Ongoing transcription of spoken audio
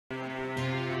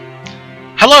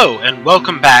Hello, and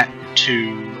welcome back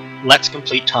to Let's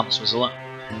Complete Thomas Was Alone.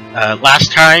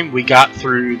 Last time we got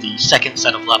through the second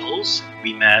set of levels.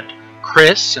 We met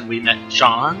Chris and we met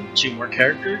John, two more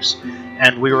characters,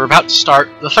 and we were about to start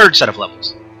the third set of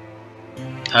levels.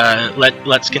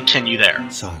 Let's continue there.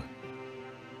 So,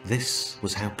 this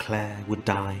was how Claire would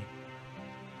die.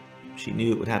 She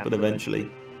knew it would happen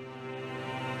eventually.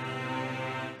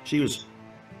 She was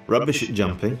rubbish at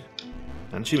jumping,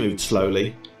 and she moved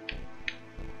slowly.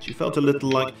 She felt a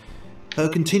little like her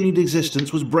continued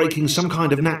existence was breaking some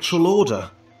kind of natural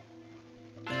order.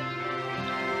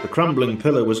 The crumbling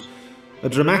pillar was a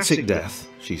dramatic death,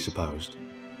 she supposed.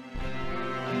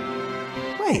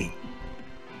 Wait,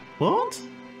 what?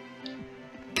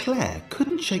 Claire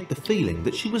couldn't shake the feeling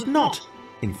that she was not,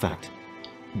 in fact,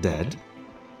 dead.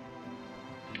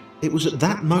 It was at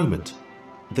that moment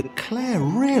that Claire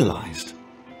realised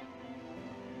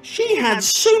she had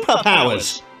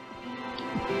superpowers!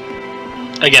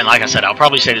 Again, like I said, I'll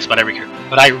probably say this about every character,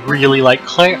 but I really like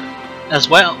Claire as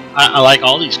well. I like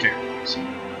all these characters.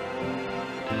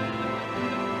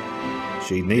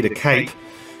 She'd need a cape.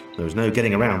 There was no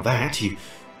getting around that. You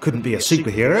couldn't be a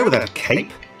superhero without a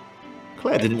cape.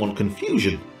 Claire didn't want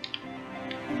confusion.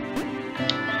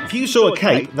 If you saw a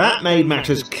cape, that made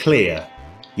matters clear.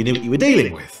 You knew what you were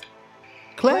dealing with.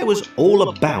 Claire was all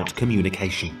about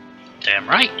communication. Damn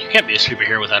right, you can't be a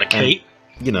superhero without a cape.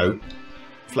 And, you know,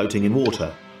 floating in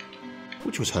water,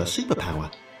 which was her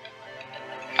superpower.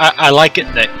 I like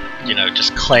it that, you know,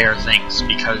 just Claire thinks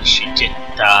because she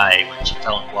didn't die when she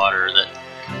fell in water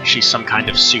that she's some kind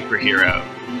of superhero.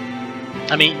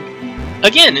 I mean,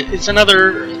 again, it's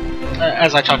another,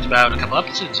 as I talked about a couple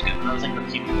episodes ago, another thing with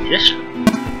the human condition.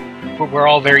 We're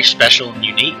all very special and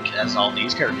unique, as all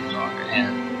these characters are,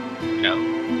 and, you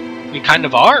know, we kind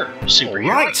of are superheroes.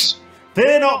 Right.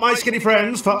 Fear not, my skinny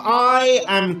friends, for I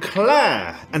am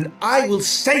Claire, and I will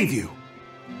save you.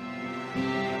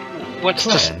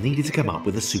 Claire needed to come up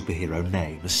with a superhero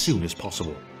name as soon as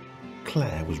possible.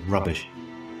 Claire was rubbish.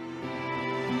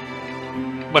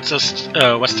 What's to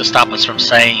stop us from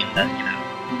saying that,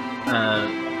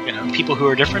 you know, people who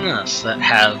are different than us that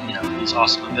have, you know, these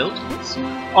awesome abilities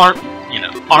aren't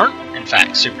in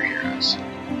fact superheroes.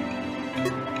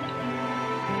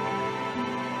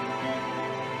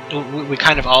 We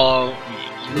kind of all,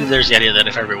 there's the idea that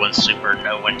if everyone's super,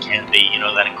 no one can be, you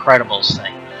know, that Incredibles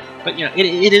thing. But, you know,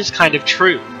 it is kind of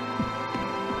true.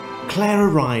 Claire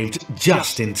arrived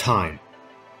just in time,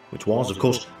 which was, of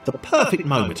course, the perfect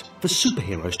moment for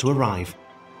superheroes to arrive.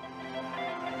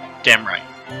 Damn right.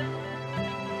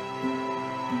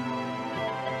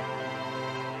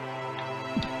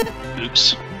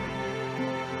 Oops.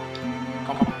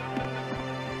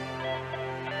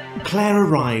 Claire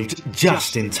arrived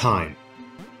just in time,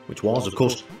 which was, of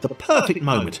course, the perfect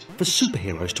moment for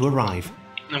superheroes to arrive.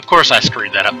 Of course I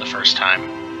screwed that up the first time.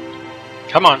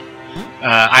 Come on.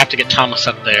 I have to get Thomas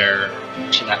up there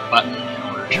to that button in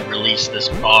order to release this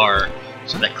bar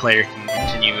so that Claire can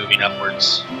continue moving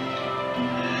upwards.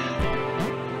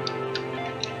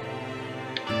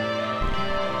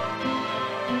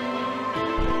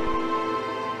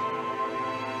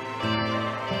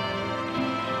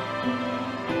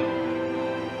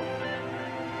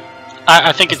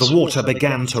 I think as the water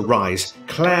began to rise,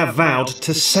 Claire vowed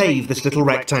to save this little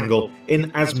rectangle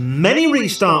in as many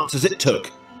restarts as it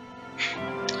took.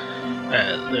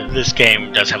 This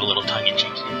game does have a little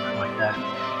tongue-in-cheek humor like that.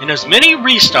 In as many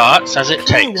restarts as it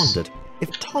takes. I wondered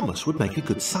if Thomas would make a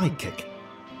good sidekick.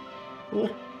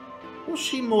 Or was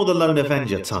she more the lone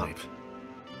Avenger type?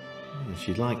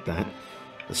 She'd like that.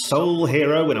 The sole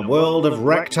hero in a world of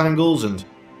rectangles and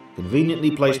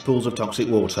conveniently placed pools of toxic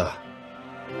water.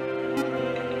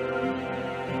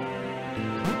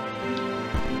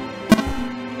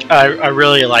 I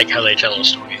really like how they tell the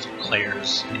story through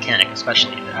Claire's mechanic,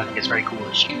 especially. I think it's very cool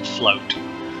that she can float.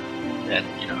 That,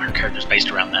 you know, her character's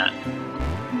based around that.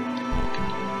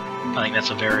 I think that's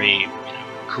a very, you know,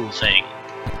 cool thing.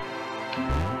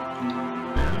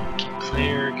 Can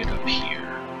Claire get up here?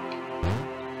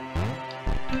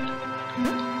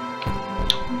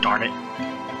 Darn it.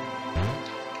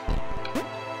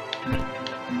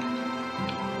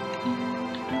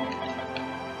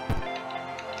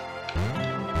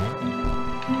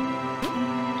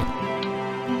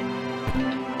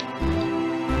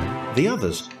 The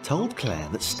others told Claire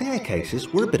that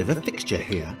staircases were a bit of a fixture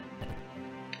here.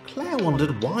 Claire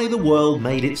wondered why the world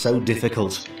made it so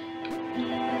difficult.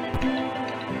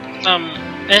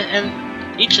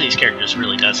 And each of these characters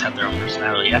really does have their own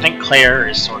personality. I think Claire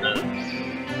is sort of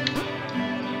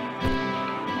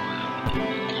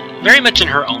very much in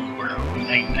her own world,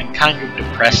 and kind of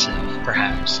depressive,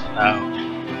 perhaps, about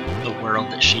the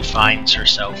world that she finds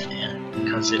herself in,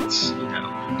 because it's, you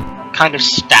know, kind of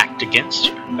stacked against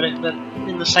her. But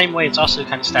in the same way, it's also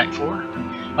kind of stacked for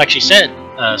her. Like she said,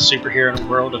 a superhero in a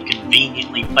world of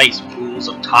conveniently placed pools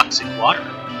of toxic water.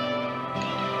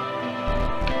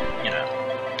 You know,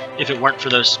 if it weren't for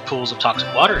those pools of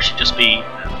toxic water, she'd just be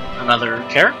another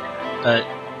character. But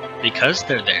because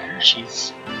they're there,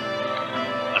 she's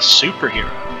a superhero.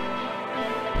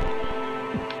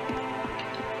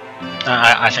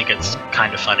 I think it's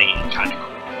kind of funny and kind of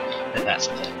cool that that's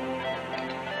the thing.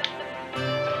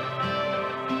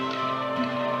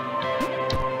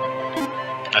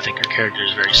 I think her character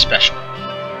is very special.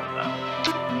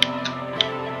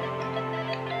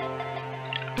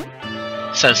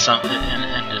 Says something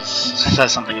and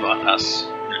says something about us, you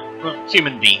know,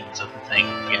 human beings of the thing.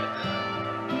 Yeah.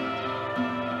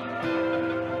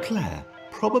 Claire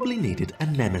probably needed a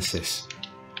nemesis,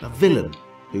 a villain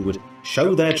who would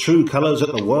show their true colours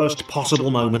at the worst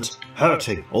possible moment,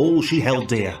 hurting all she held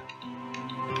dear.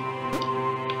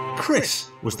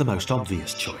 Chris was the most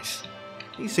obvious choice.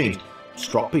 He seemed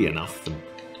stroppy enough, and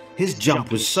his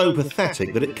jump was so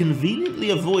pathetic that it conveniently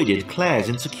avoided Claire's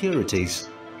insecurities.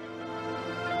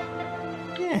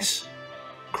 Yes,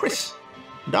 Chris.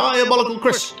 Diabolical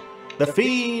Chris. The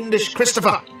fiendish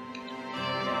Christopher.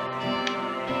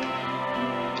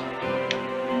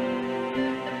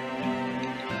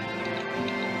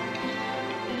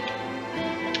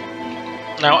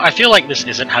 Now, I feel like this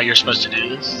isn't how you're supposed to do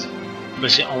this, but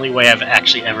it's the only way I've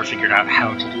actually ever figured out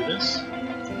how to do this.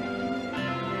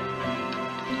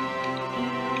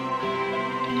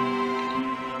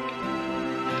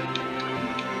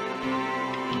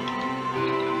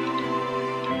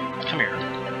 Come here.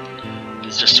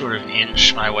 Let's just sort of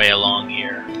inch my way along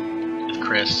here with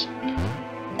Chris.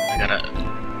 I gotta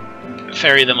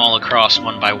ferry them all across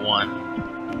one by one.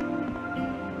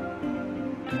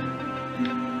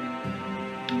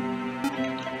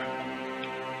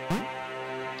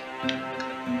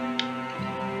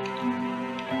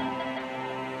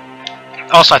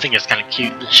 Also, I think it's kind of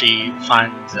cute that she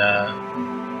finds,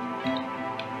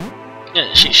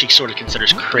 yeah, she sort of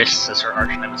considers Chris as her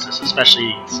arch nemesis,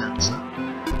 especially since,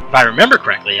 if I remember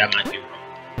correctly, I might be wrong,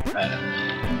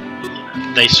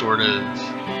 they sort of,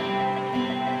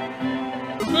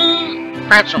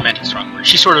 perhaps romantic's the wrong word,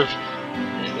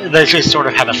 they just sort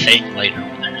of have a thing later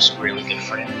when they're just really good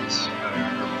friends.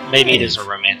 Maybe it is a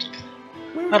romantic thing.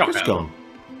 I don't know. Gone?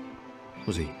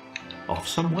 Was he off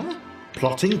somewhere?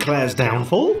 Plotting Claire's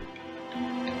downfall?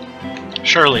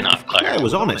 Surely not, Claire. Claire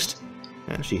was honest,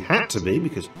 and she had to be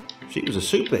because she was a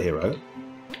superhero.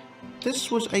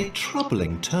 This was a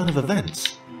troubling turn of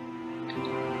events.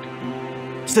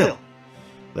 Still,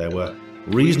 there were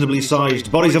reasonably sized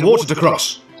bodies of water to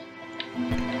cross.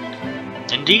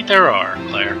 Indeed there are,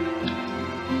 Claire.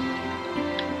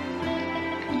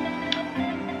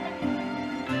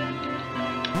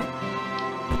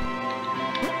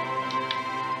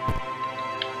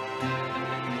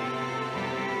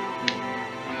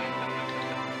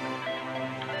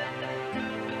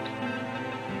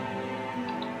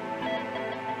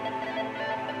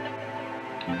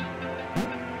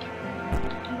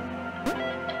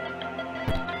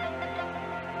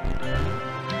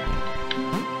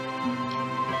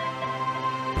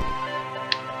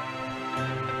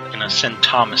 Send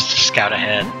Thomas to scout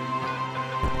ahead.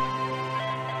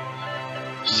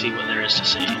 See what there is to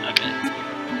see. Okay.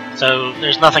 So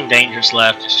there's nothing dangerous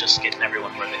left, it's just getting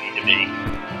everyone where they need to be.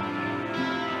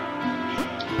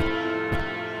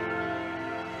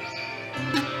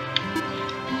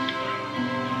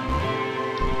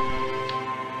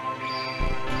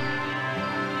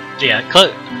 Yeah,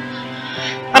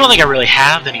 I don't think I really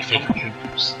have any favorite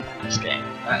characters in this game.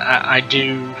 I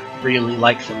do really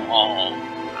like them all.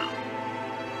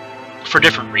 For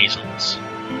different reasons.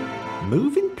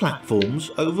 Moving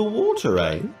platforms over water,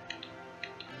 eh?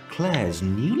 Claire's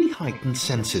newly heightened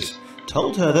senses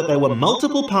told her that there were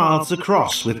multiple paths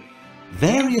across with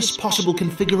various possible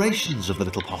configurations of the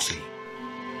little posse.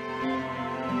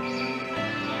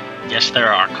 Yes,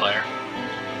 there are, Claire.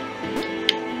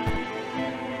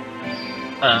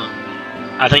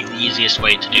 I think the easiest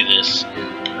way to do this,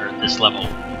 or this level,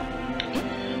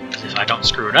 if I don't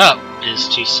screw it up, is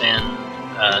to send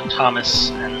Thomas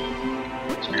and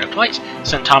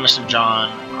send Thomas and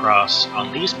John across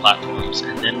on these platforms,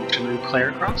 and then to move Claire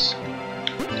across.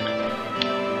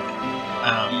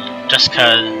 Just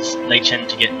because they tend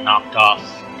to get knocked off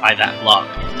by that block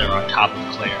if they're on top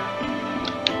of Claire.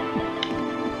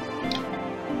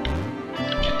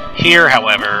 Here,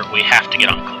 however, we have to get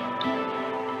on Claire.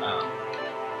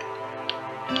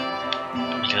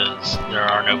 Because there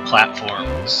are no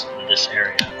platforms this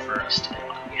area first.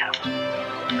 We have to.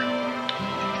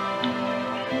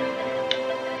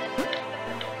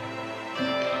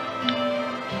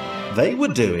 They were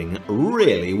doing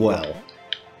really well.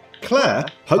 Claire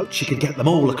hoped she could get them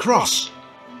all across.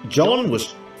 John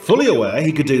was fully aware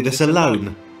he could do this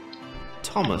alone.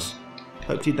 Thomas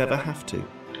hoped he'd never have to.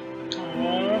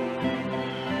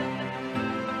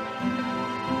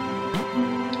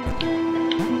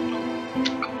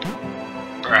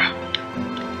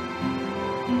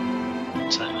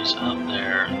 So that was up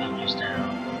there, that was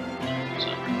down.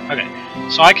 Okay,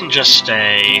 so I can just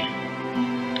stay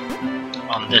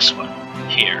on this one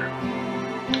here.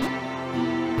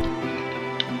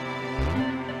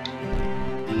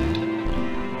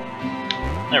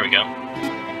 There we go.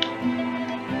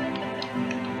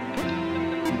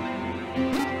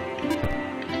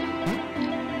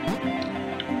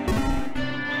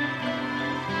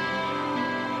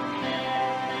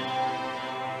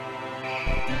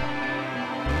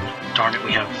 Darn it,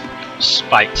 we have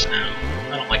spikes now.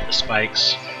 I don't like the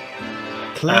spikes.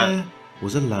 Claire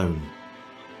was alone.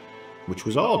 Which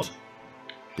was odd,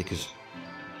 because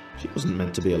she wasn't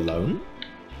meant to be alone.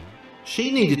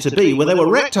 She needed to be where there were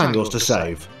rectangles to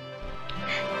save.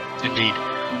 Indeed.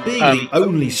 Being the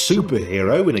only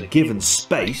superhero in a given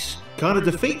space kind of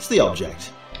defeats the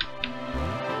object.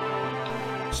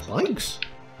 Spikes?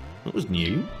 That was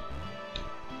new.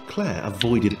 Claire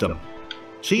avoided them.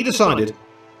 She decided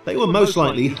they were most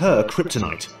likely her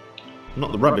kryptonite.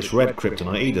 Not the rubbish red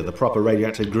kryptonite either, the proper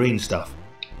radioactive green stuff.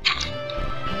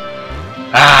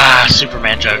 Ah,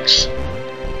 Superman jokes.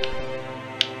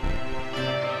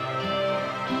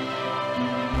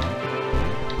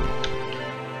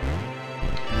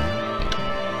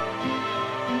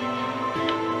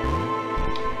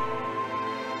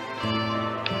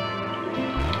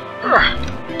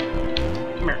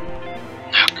 Come here.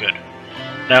 Oh, good.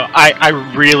 No, I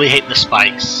really hate the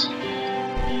spikes.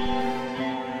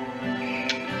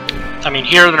 I mean,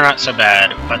 here they're not so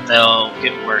bad, but they'll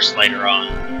get worse later on.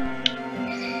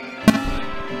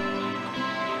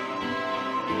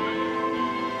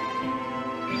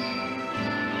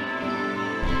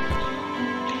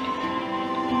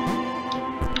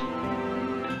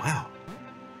 Wow.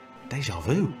 Deja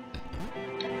vu.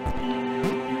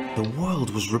 The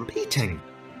world was repeating.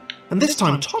 And this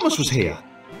time Thomas was here.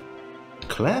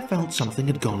 Claire felt something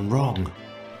had gone wrong.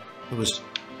 There was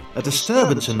a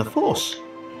disturbance in the Force.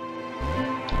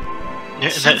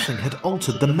 Something had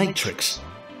altered the Matrix.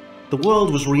 The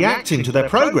world was reacting to their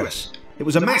progress. It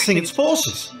was amassing its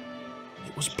forces.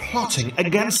 It was plotting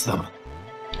against them.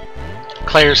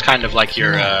 Claire's kind of like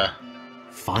your,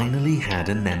 finally had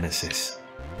a nemesis.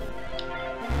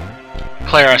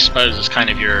 Claire, I suppose, is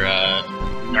kind of your,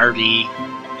 nerdy,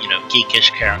 you know,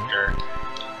 geekish character.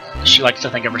 She likes to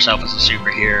think of herself as a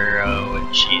superhero,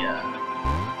 and she,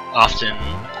 often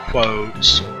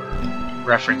quotes or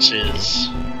references...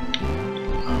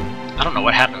 I don't know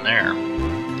what happened there.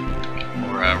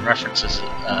 Or references,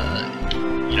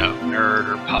 you know, nerd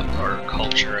or pop or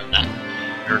culture, and that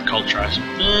nerd culture.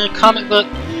 Comic book,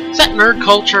 is that nerd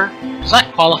culture? Does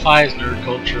that qualify as nerd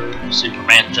culture?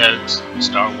 Superman jokes,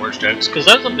 Star Wars jokes, because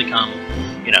those have become,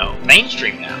 you know,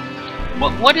 mainstream now.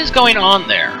 What is going on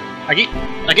there? I get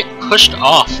pushed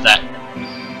off that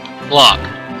block.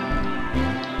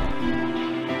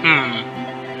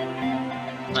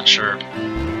 Not sure.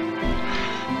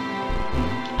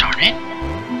 Darn it!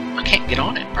 I can't get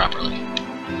on it properly.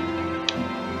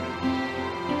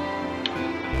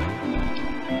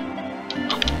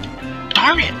 Oh,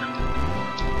 darn it!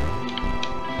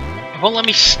 It won't let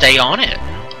me stay on it.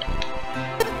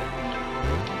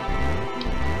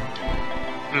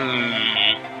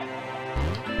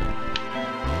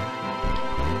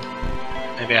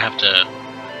 Maybe I have to...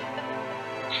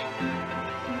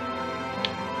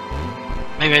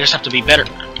 Maybe I just have to be better.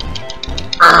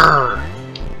 Urgh.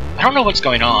 I don't know what's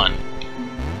going on.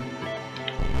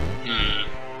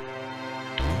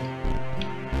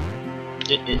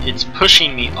 It's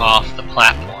pushing me off the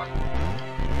platform.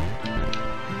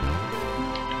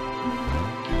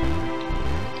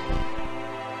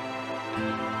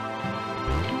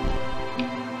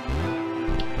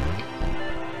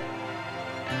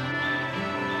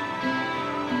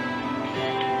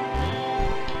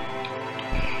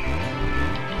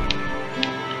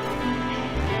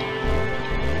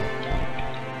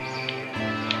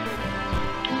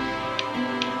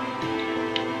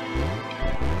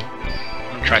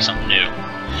 Try something new.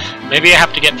 Maybe I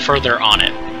have to get further on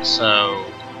it, so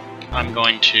I'm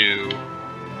going to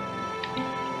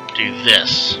do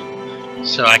this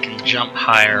so I can jump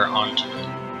higher onto it.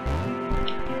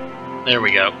 There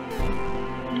we go.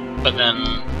 but then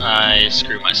I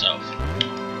screw myself.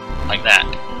 Like that.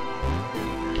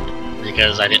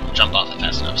 Because I didn't jump off it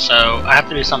fast enough. So I have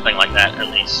to do something like that, at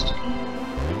least.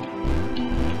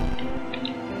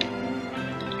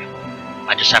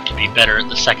 I just have to be better at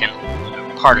the second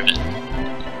part of it.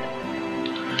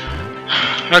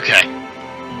 Okay.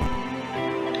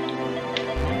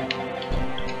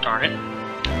 Darn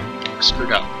it.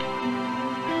 Screwed up.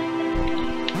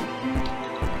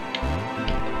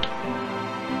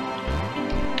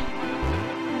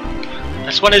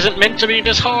 This one isn't meant to be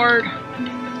this hard.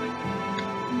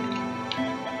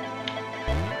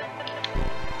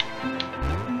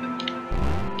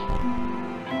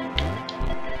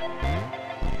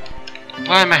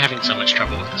 Why am I having so much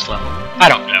trouble with this level? I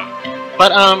don't know.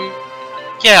 But,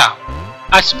 yeah.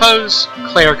 I suppose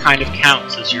Claire kind of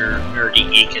counts as your nerdy,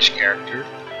 geekish character.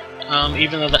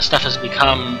 Even though that stuff has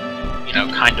become, you know,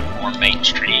 kind of more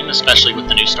mainstream, especially with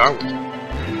the new Star Wars.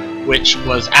 Which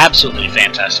was absolutely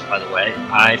fantastic, by the way.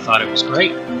 I thought it was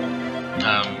great.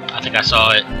 I think I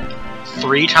saw it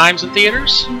 3 times in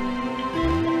theaters.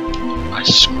 I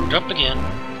screwed up again.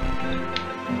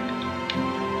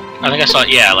 I think I saw it,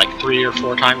 yeah, like 3 or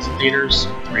 4 times in theaters.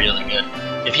 Really good.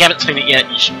 If you haven't seen it yet,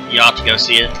 you ought to go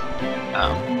see it.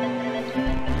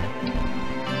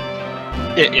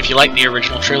 If you like the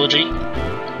original trilogy,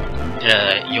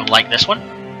 you'll like this one.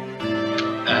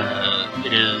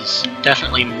 It is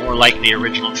definitely more like the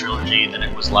original trilogy than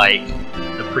it was like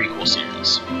the prequel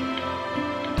series.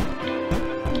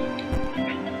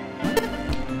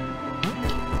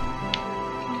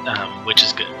 Which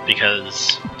is good,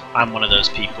 because I'm one of those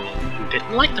people who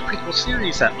didn't like the prequel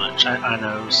series that much. I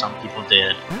know some people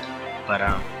did, but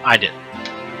I didn't.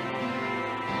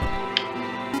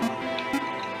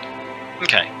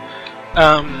 Okay.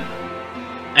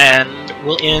 And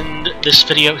we'll end this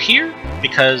video here,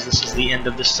 because this is the end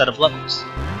of this set of levels.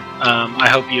 I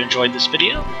hope you enjoyed this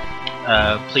video.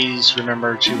 Please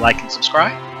remember to like and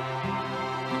subscribe.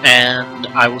 And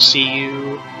I will see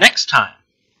you next time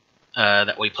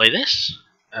that we play this.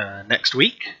 Next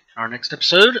week, our next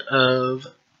episode of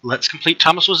Let's Complete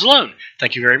Thomas Was Alone.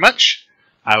 Thank you very much.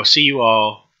 I will see you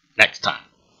all next time.